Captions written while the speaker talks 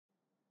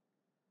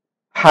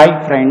Hi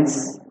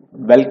friends,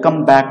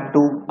 welcome back to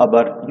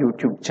our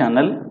YouTube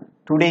channel.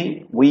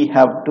 Today we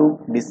have to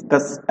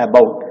discuss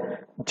about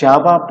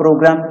Java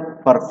program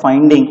for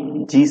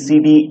finding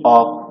GCD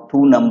of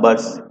two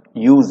numbers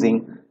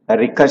using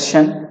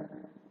recursion.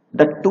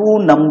 The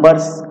two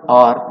numbers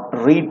are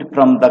read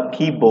from the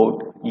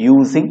keyboard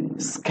using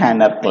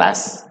scanner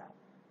class.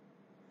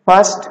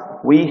 First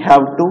we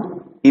have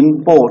to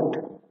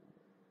import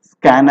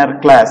scanner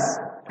class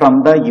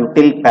from the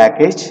util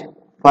package.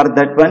 For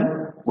that one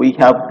we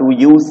have to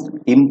use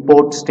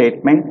import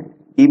statement,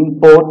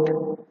 import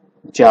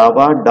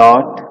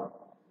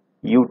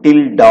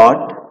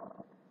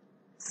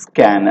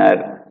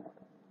java.util.scanner.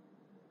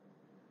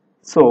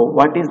 So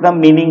what is the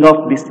meaning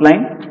of this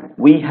line?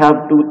 We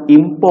have to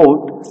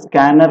import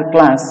scanner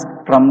class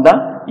from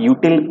the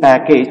util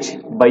package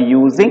by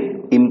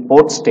using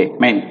import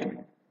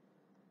statement.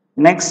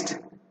 Next,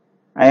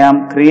 I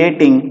am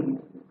creating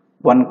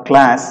one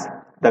class.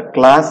 The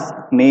class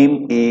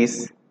name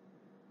is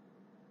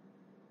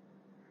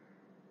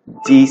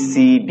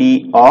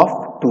GCD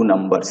of two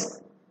numbers.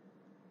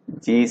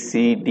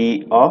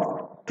 GCD of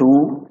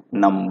two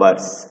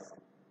numbers.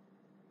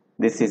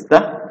 This is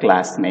the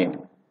class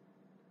name.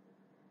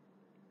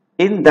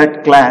 In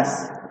that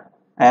class,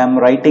 I am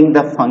writing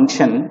the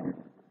function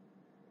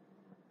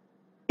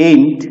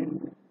int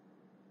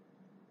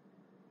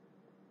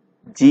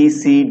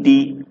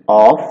GCD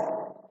of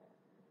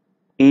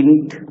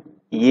int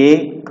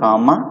a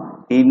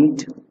comma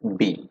int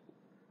b.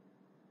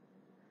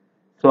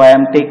 So I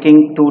am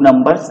taking two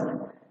numbers.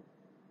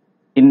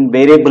 In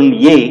variable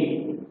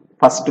a,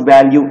 first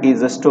value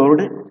is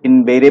stored.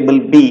 In variable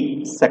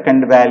b,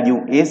 second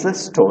value is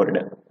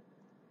stored.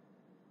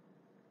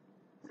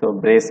 So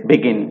brace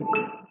begin.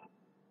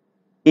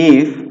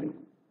 If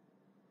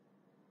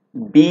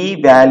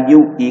b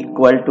value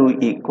equal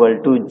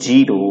to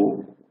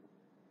 0,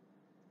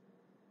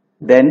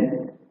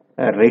 then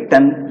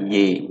return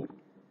a.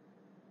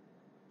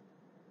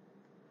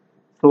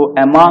 So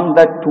among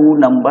the two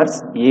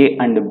numbers a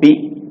and b,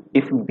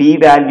 if b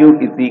value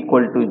is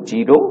equal to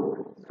 0,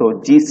 so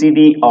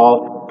GCD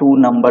of two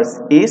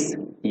numbers is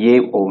a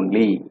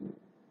only.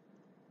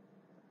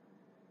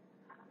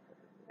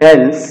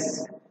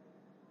 Else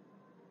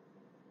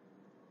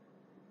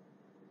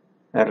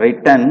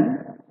return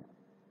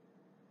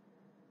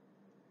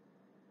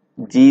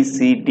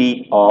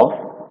GCD of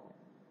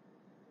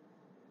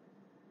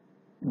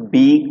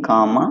b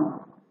comma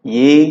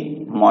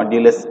a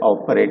modulus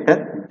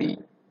operator b.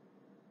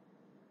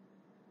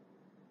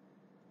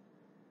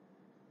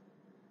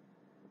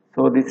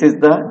 So this is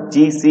the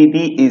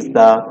GCD is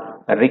the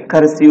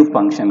recursive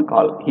function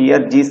call. Here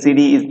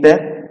GCD is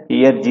there,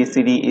 here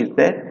GCD is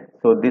there.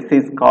 So this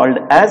is called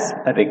as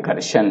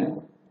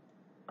recursion.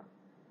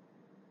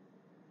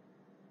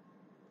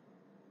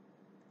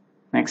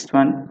 Next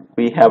one,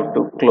 we have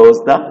to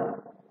close the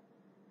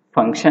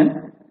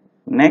function.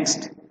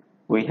 Next,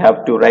 we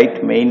have to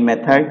write main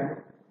method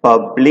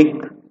public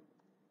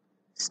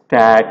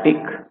static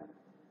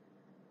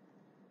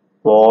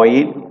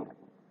void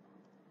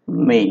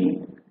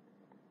main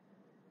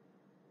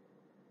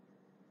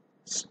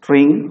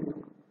string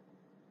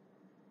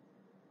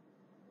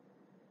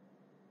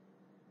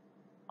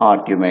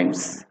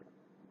arguments.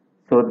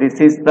 So this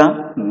is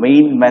the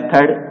main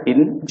method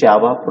in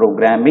Java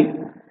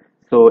programming.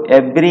 So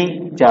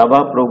every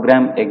Java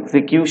program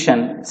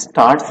execution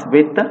starts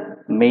with the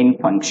main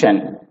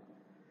function.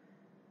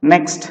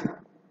 Next,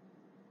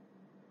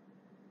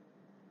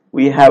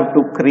 we have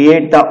to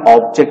create the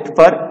object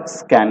for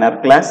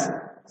scanner class.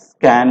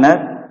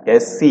 Scanner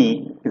sc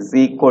is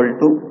equal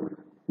to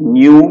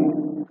new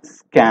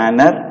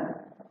scanner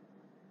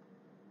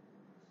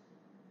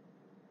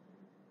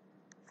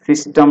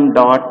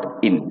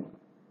system.in.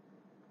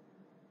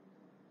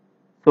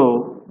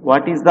 So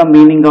what is the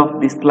meaning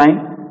of this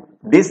line?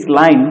 This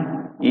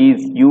line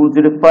is used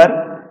for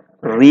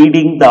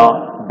reading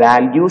the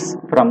values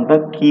from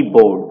the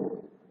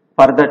keyboard.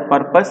 For that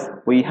purpose,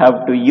 we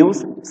have to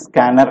use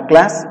scanner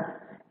class.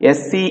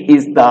 Sc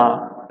is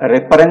the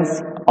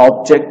reference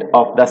object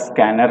of the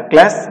scanner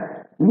class.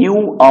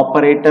 New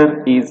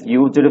operator is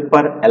used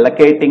for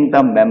allocating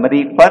the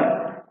memory for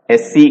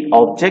sc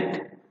object.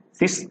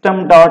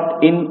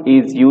 System.in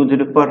is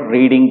used for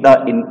reading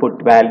the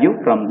input value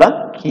from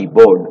the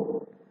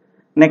keyboard.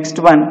 Next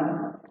one,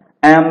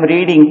 I am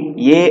reading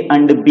a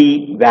and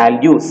b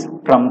values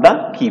from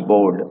the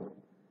keyboard.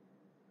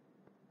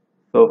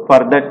 So for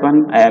that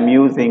one, I am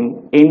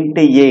using int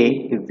a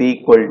is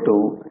equal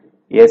to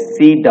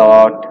sc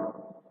dot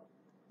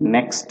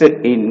next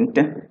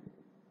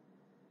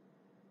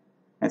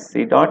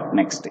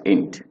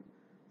int.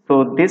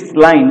 So this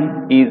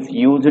line is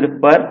used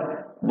for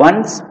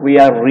once we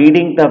are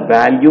reading the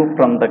value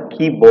from the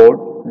keyboard,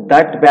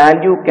 that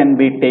value can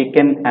be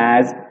taken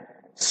as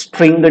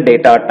string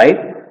data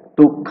type.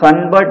 To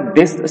convert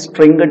this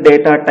string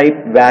data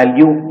type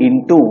value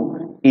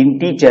into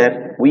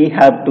integer, we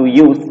have to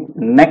use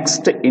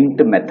next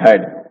int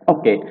method.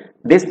 Okay,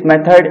 this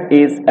method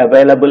is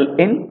available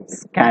in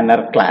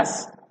scanner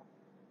class.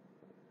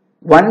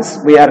 Once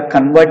we are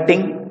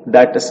converting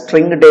that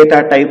string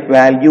data type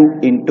value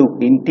into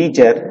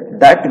integer,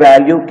 that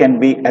value can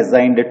be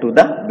assigned to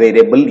the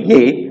variable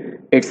a.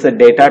 Its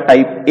data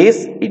type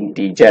is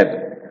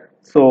integer.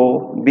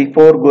 So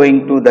before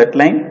going to that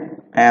line,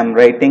 I am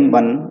writing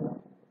one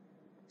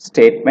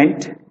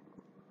statement: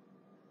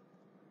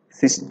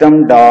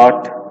 system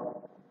dot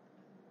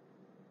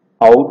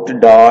out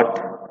dot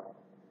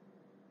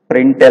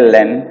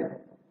println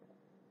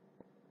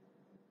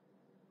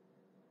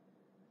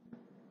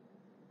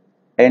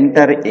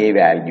enter a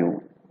value.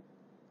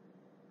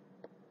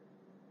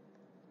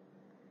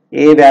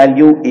 A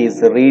value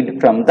is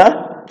read from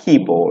the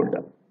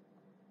keyboard.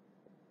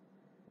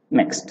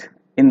 Next,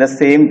 in the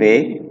same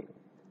way,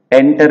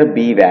 enter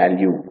b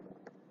value.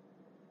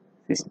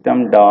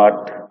 System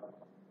dot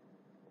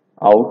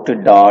out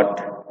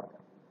dot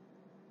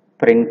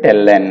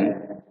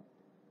println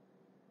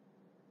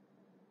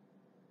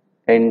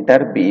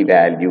enter b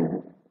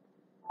value.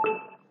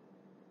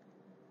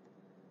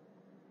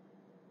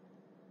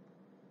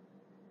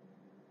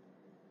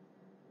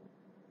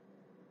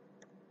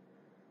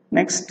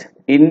 Next,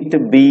 int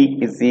b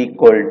is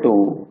equal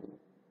to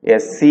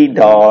sc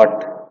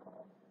dot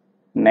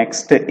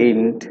next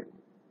int.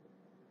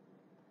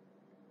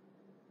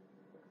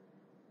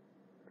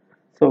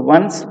 So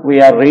once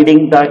we are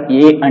reading the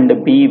a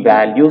and b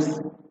values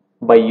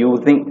by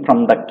using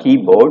from the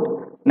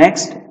keyboard,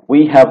 next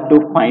we have to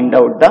find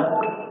out the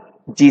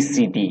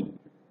GCD.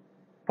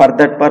 For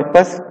that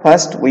purpose,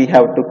 first we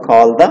have to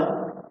call the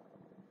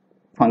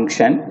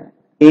function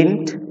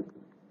int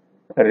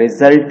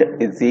result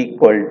is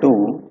equal to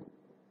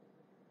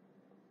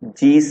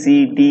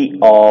GCD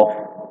of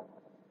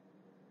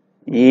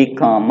a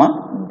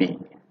comma b.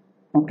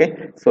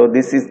 Okay, so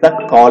this is the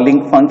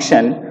calling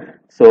function.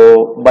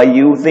 So by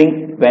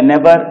using,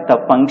 whenever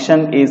the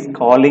function is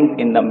calling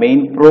in the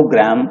main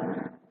program,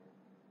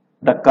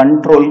 the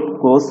control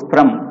goes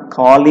from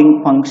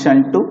calling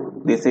function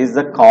to, this is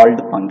the called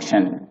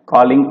function,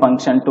 calling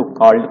function to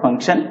called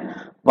function.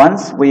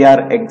 Once we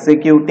are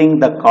executing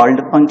the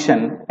called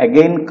function,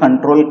 again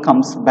control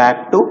comes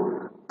back to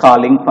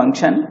calling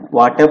function.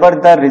 Whatever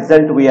the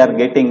result we are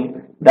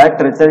getting,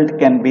 that result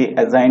can be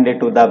assigned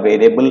to the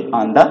variable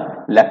on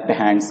the left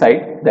hand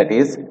side, that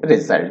is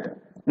result.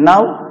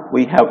 Now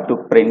we have to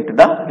print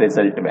the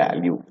result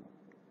value.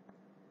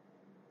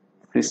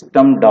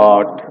 System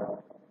dot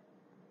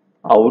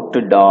out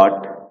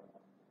dot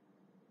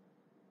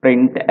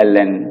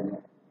println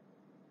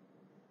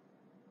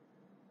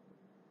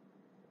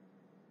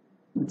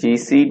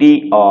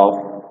GCD of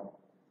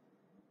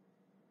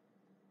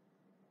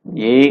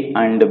a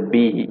and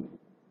b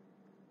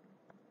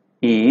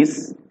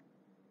is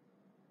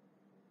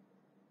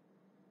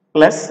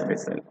plus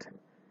result.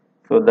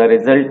 So the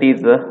result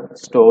is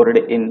stored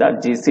in the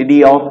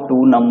GCD of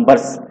two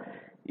numbers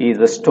is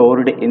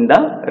stored in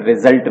the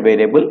result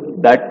variable.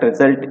 That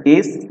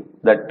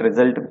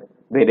result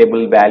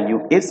variable value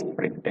is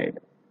printed.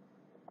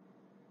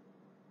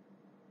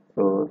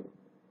 So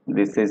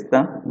this is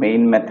the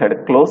main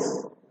method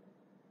close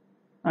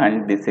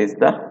and this is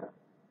the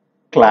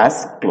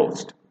class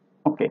closed.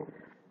 Okay.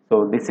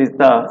 So this is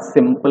the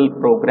simple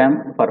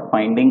program for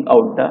finding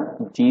out the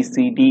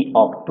GCD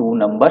of two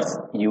numbers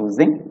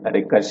using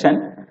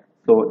recursion.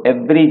 So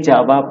every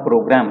Java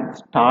program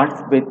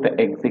starts with the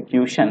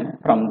execution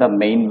from the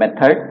main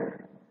method.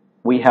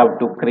 We have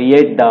to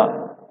create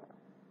the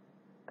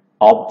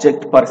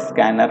object for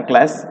scanner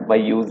class by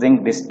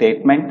using this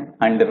statement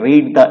and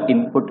read the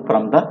input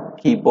from the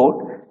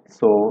keyboard.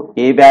 So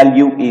a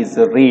value is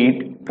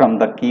read from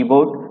the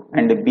keyboard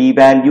and b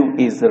value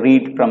is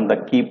read from the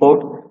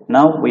keyboard.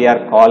 Now we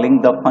are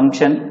calling the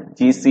function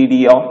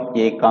GCD of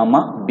a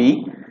comma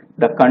b.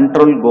 The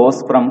control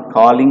goes from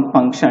calling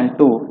function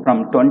to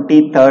from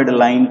 23rd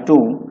line to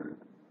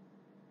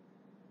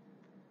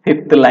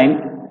 5th line.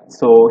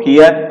 So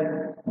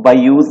here by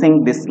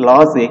using this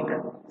logic,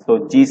 so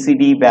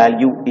GCD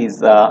value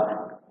is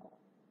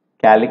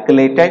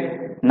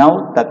calculated.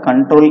 Now the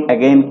control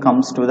again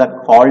comes to the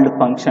called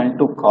function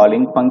to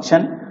calling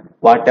function.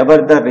 Whatever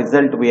the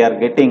result we are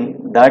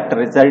getting, that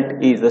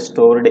result is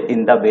stored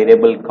in the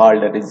variable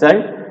called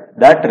result.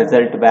 That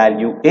result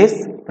value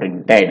is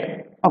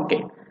printed.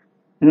 Okay.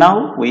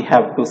 Now we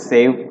have to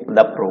save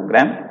the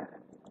program.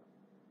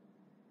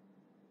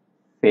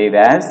 Save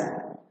as.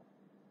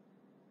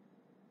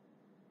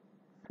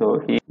 So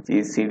here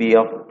GCD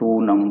of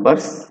two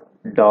numbers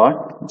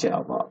dot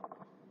Java.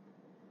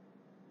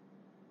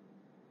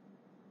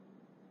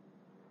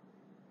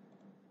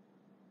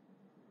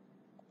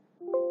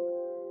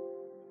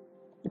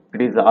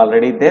 It is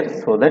already there,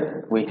 so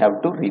that we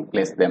have to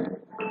replace them.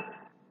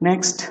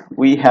 Next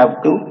we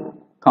have to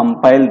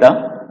compile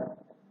the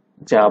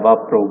Java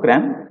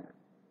program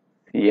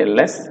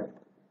CLS.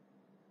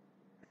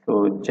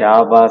 So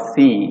Java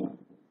C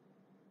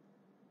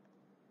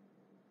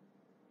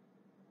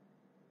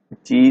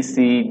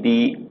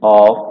GCD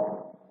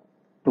of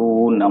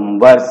two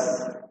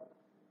numbers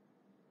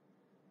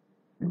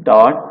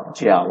dot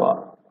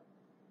Java.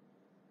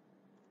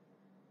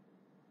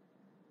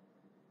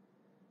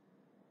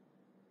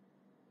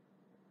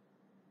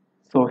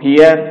 So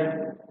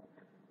here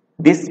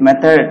this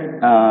method,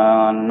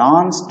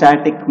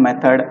 non-static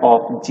method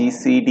of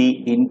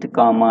GCD int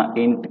comma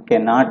int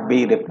cannot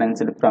be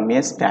referenced from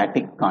a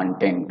static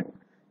content.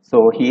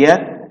 So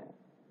here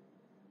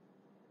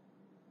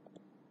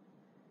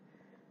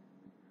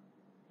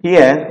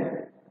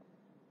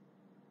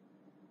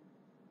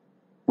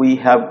we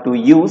have to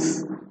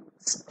use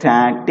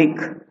static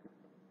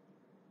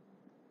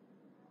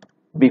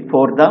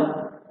before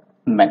the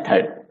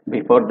method.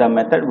 Before the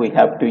method we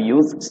have to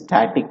use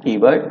static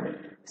keyword.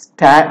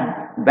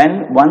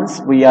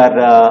 Once we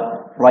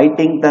are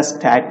writing the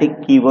static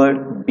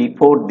keyword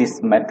before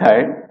this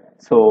method,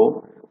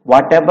 so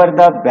whatever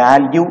the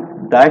value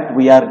that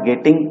we are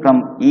getting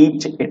from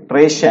each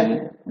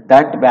iteration,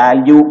 that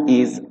value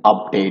is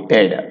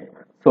updated.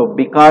 So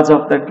because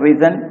of that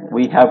reason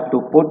we have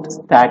to put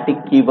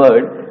static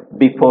keyword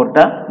before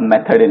the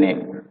method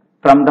name.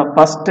 From the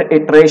first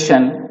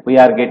iteration we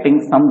are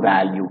getting some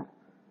value.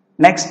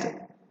 Next,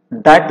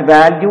 that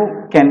value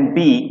can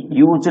be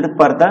used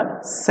for the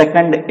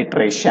second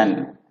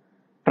iteration.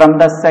 From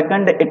the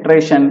second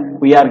iteration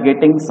we are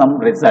getting some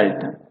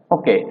result.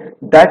 Okay,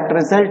 that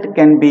result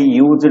can be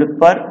used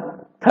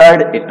for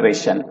third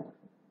iteration.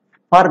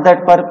 For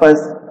that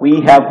purpose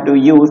we have to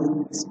use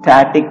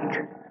static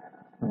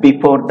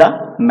before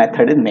the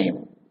method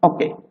name.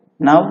 Okay,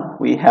 now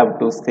we have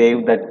to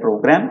save that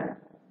program.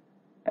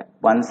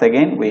 Once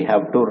again we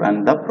have to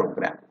run the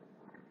program.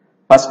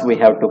 First we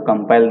have to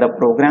compile the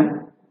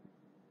program.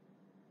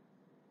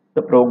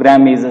 The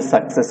program is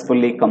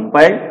successfully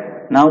compiled.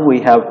 Now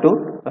we have to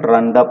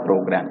run the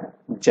program.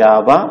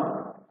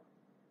 Java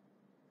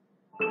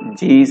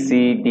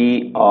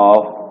GCD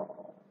of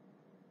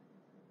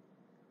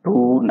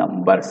two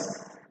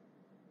numbers.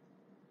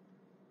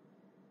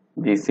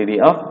 GCD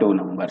of two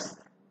numbers.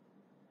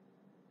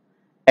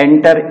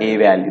 Enter a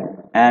value.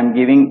 I am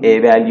giving a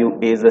value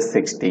is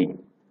 60.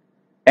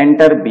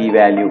 Enter b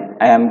value.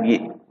 I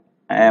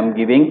am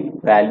giving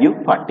value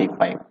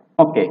 45.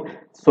 Okay.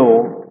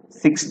 So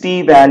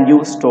 60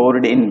 value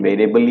stored in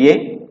variable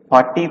A.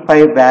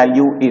 45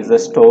 value is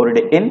stored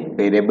in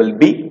variable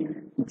B.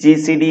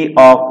 GCD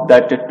of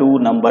that two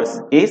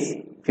numbers is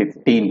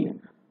 15.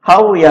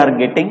 How we are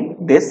getting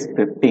this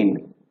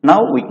 15?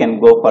 Now we can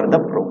go for the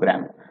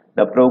program.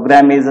 The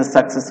program is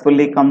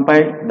successfully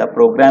compiled. The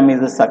program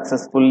is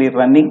successfully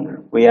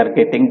running. We are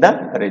getting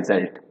the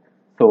result.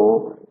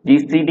 So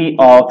GCD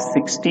of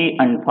 60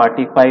 and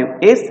 45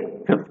 is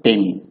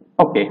 15.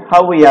 Okay,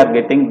 how we are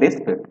getting this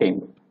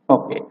 15?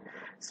 Okay,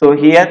 so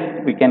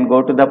here we can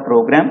go to the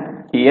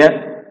program.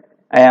 Here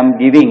I am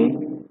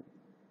giving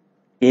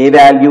a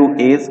value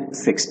is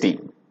 60.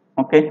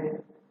 Okay,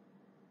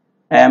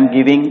 I am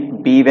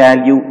giving b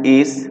value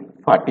is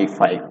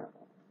 45.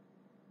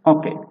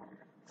 Okay,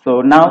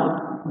 so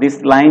now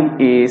this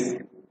line is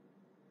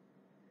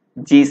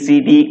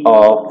GCD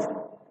of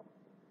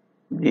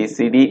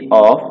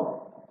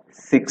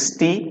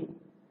 60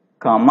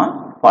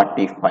 comma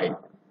 45.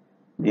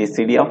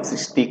 GCD of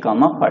 60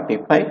 comma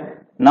 45.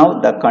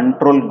 Now the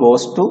control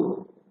goes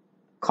to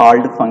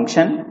called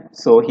function.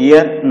 So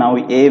here now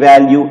a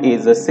value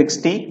is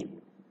 60.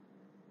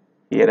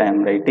 Here I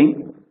am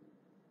writing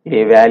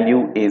a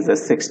value is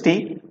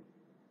 60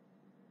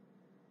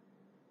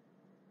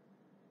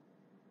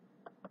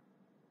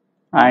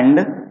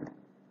 and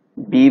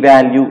b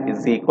value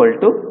is equal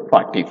to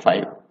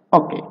 45.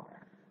 Okay,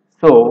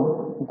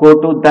 so go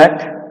to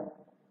that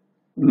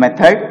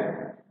method.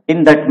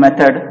 In that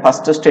method,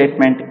 first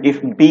statement, if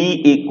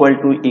b equal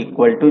to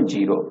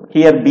 0,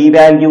 here b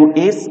value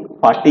is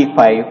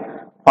 45,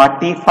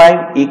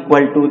 45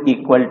 equal to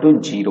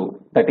 0,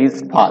 that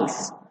is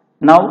false.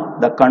 Now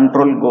the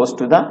control goes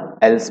to the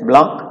else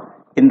block.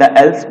 In the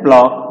else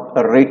block,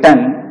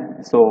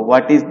 return. So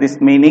what is this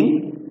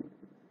meaning?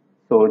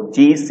 So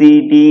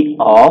GCD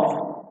of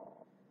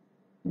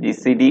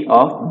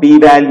b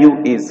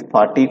value is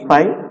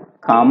 45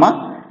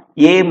 comma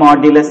a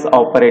modulus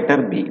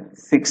operator b,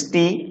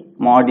 60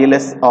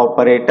 modulus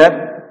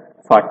operator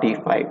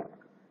 45.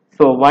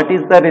 So what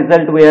is the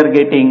result we are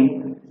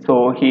getting?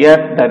 So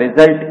here the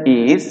result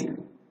is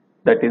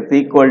that is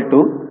equal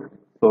to,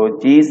 so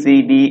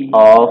GCD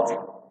of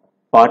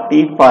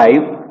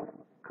 45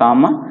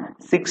 comma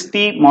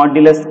 60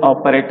 modulus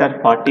operator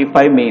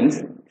 45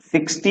 means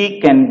 60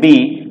 can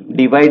be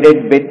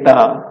divided with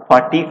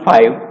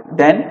 45,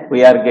 then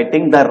we are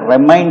getting the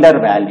remainder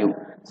value.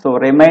 So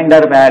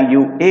remainder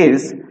value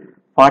is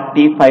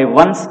 45,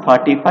 once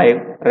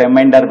 45,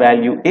 remainder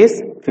value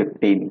is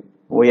 15.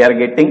 We are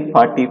getting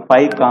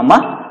 45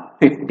 comma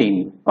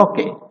 15.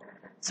 Okay.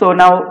 So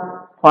now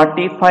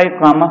 45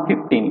 comma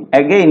 15.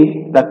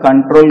 Again the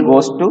control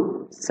goes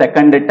to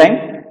second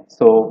time.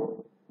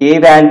 So a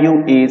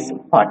value is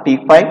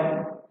 45.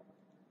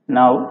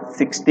 Now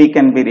 60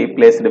 can be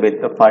replaced with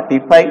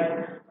 45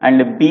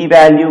 and b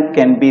value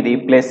can be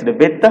replaced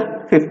with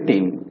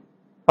 15.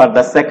 For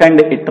the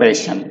second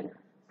iteration.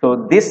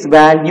 So these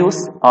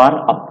values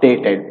are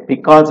updated.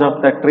 Because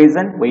of that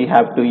reason we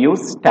have to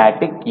use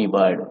static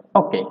keyword.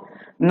 Okay.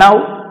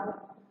 Now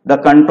the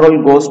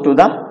control goes to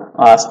the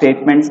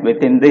statements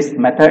within this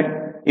method.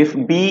 If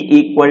b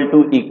equal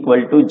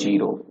to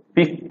 0,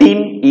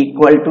 15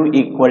 equal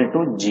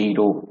to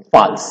 0,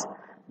 false.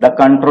 The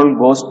control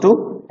goes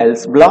to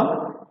else block.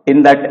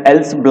 In that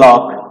else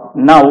block,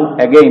 now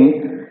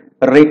again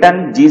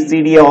return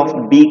GCD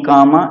of b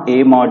comma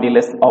a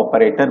modulus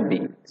operator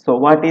b. So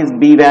what is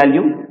b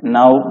value?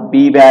 Now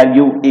b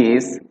value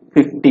is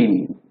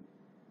 15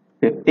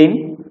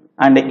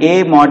 and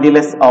a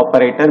modulus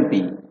operator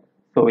b.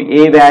 So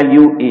a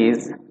value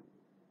is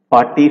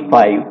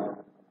 45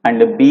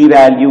 and b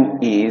value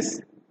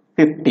is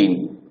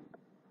 15.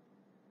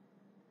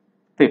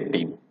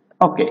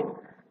 Okay.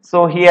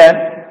 So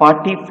here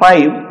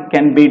 45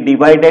 can be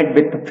divided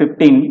with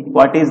 15.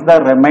 What is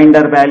the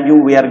remainder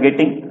value we are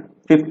getting?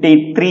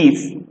 53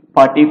 is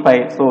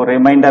 45. So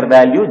remainder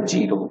value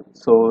 0.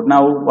 So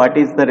now what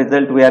is the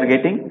result we are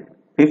getting?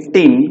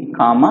 15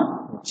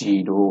 comma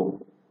 0.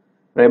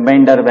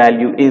 Remainder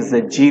value is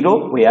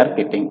 0 we are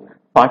getting.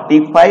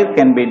 45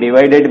 can be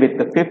divided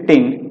with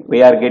 15.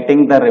 We are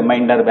getting the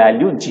remainder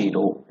value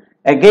 0.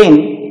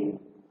 Again,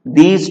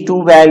 these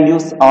two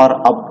values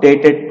are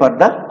updated for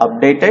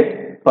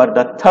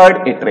the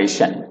third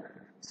iteration.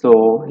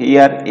 So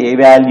here a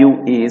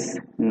value is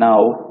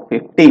now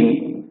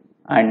 15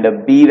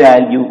 and b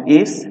value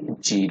is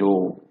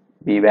 0.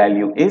 B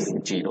value is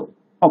 0.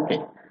 Okay.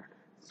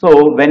 So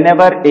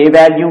whenever a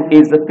value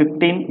is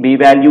 15, b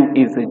value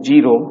is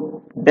 0,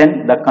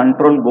 then the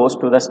control goes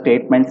to the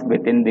statements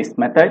within this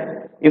method.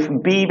 If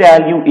b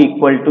value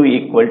equal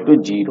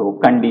to 0,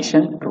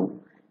 condition true.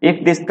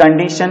 If this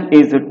condition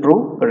is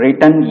true,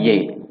 return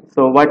a.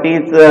 So what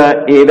is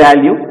a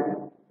value?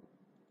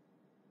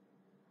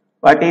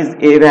 What is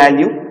a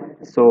value?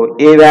 So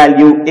a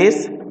value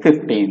is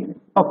 15.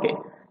 Okay.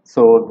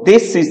 So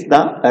this is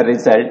the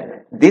result.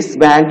 This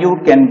value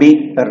can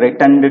be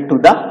returned to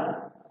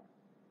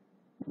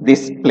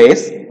this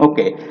place.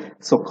 Okay.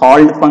 So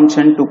called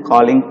function to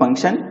calling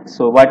function.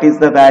 So what is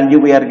the value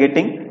we are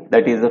getting?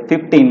 That is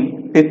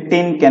 15.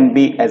 15 can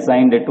be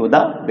assigned to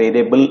the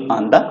variable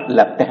on the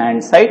left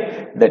hand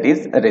side, that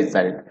is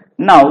result.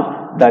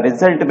 Now the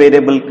result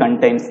variable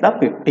contains the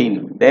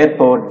 15.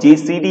 Therefore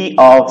GCD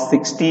of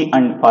 60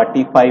 and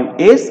 45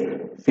 is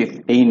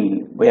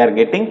 15. We are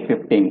getting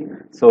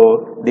 15.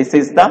 So this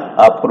is the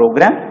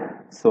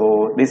program.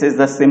 So this is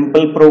the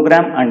simple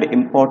program and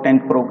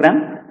important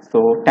program.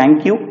 So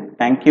thank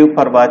you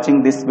for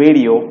watching this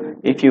video.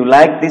 If you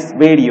like this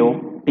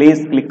video,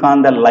 please click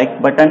on the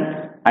like button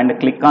and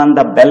click on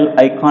the bell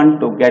icon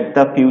to get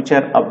the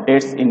future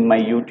updates in my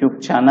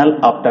YouTube channel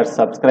after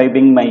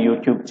subscribing my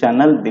YouTube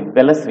channel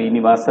DIVVELA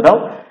Srinivasa.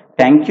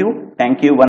 Thank you.